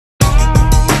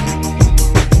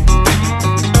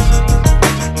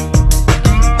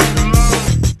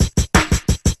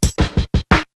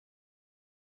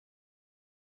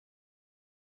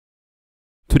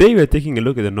Today we are taking a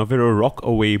look at the Novero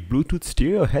Rockaway Bluetooth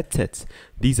stereo headsets.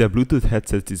 These are Bluetooth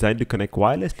headsets designed to connect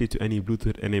wirelessly to any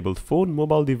Bluetooth-enabled phone,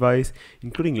 mobile device,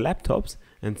 including laptops,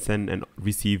 and send and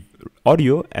receive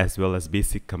audio as well as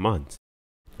basic commands.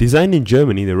 Designed in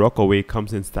Germany, the Rockaway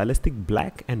comes in stylistic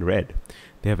black and red.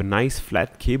 They have a nice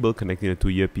flat cable connecting the two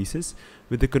earpieces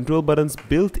with the control buttons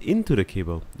built into the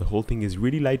cable. The whole thing is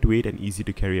really lightweight and easy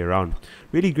to carry around.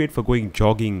 Really great for going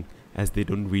jogging as they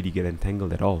don't really get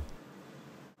entangled at all.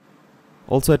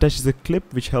 Also attaches a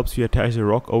clip which helps you attach the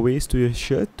Rockaways to your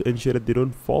shirt to ensure that they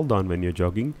don't fall down when you're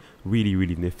jogging.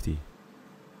 Really nifty.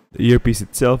 The earpiece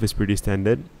itself is pretty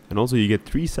standard, and also you get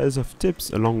 3 sizes of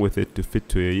tips along with it to fit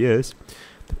to your ears.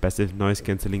 The passive noise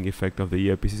cancelling effect of the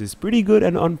earpieces is pretty good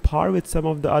and on par with some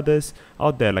of the others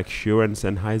out there like Shure and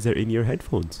Sennheiser in-ear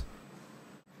headphones.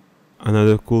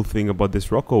 Another cool thing about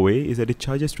this Rockaway is that it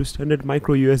charges through standard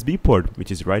micro USB port,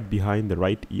 which is right behind the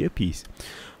right earpiece.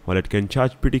 While it can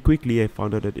charge pretty quickly, I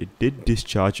found out that it did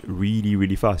discharge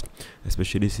really fast,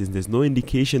 especially since there's no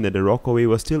indication that the Rockaway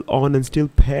was still on and still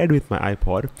paired with my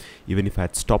iPod, even if I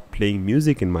had stopped playing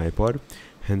music in my iPod,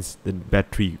 hence the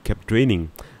battery kept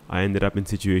draining. I ended up in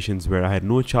situations where I had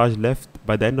no charge left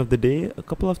by the end of the day a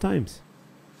couple of times.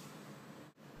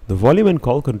 The volume and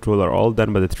call control are all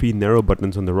done by the 3 narrow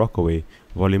buttons on the Rockaway: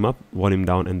 volume up, volume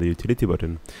down, and the utility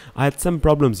button. I had some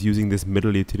problems using this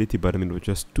middle utility button, which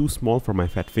was too small for my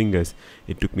fat fingers.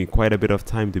 It took me quite a bit of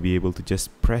time to be able to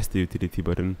just press the utility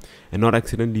button and not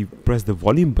accidentally press the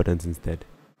volume buttons instead.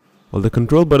 While the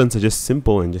control buttons are just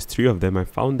simple and just 3 of them, I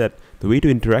found that the way to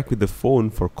interact with the phone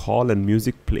for call and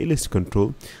music playlist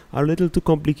control are a little too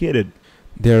complicated.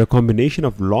 They are a combination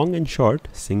of long and short,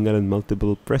 single and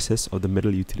multiple presses of the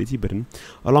middle utility button,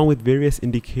 along with various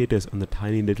indicators on the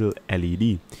tiny little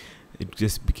LED. It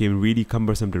just became really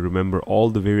cumbersome to remember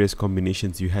all the various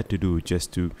combinations you had to do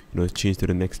just to, change to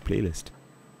the next playlist.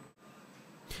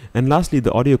 And lastly,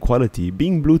 the audio quality.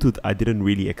 Being Bluetooth, I didn't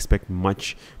really expect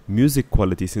much music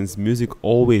quality since music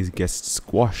always gets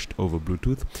squashed over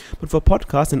Bluetooth. But for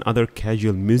podcasts and other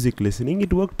casual music listening,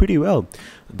 it worked pretty well.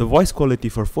 The voice quality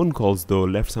for phone calls, though,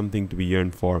 left something to be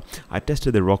yearned for. I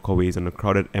tested the Rockaways on a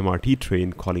crowded MRT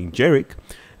train calling Jerick,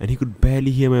 and he could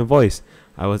barely hear my voice.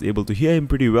 I was able to hear him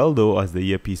pretty well though, as the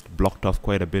earpiece blocked off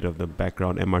quite a bit of the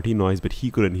background MRT noise, but he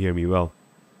couldn't hear me well.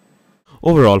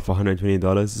 Overall, for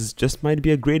 $120, this just might be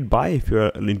a great buy if you're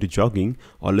into jogging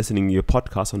or listening to your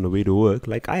podcast on the way to work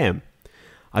like I am.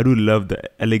 I do love the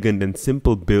elegant and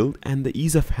simple build and the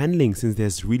ease of handling since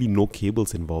there's really no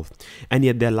cables involved, and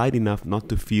yet they're light enough not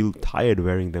to feel tired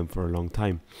wearing them for a long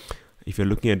time. If you're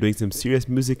looking at doing some serious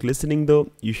music listening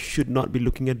though, you should not be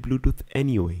looking at Bluetooth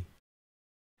anyway.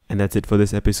 And that's it for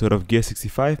this episode of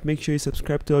Gear65. Make sure you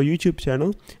subscribe to our YouTube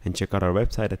channel and check out our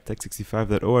website at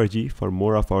tech65.org for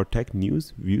more of our tech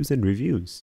news, views and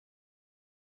reviews.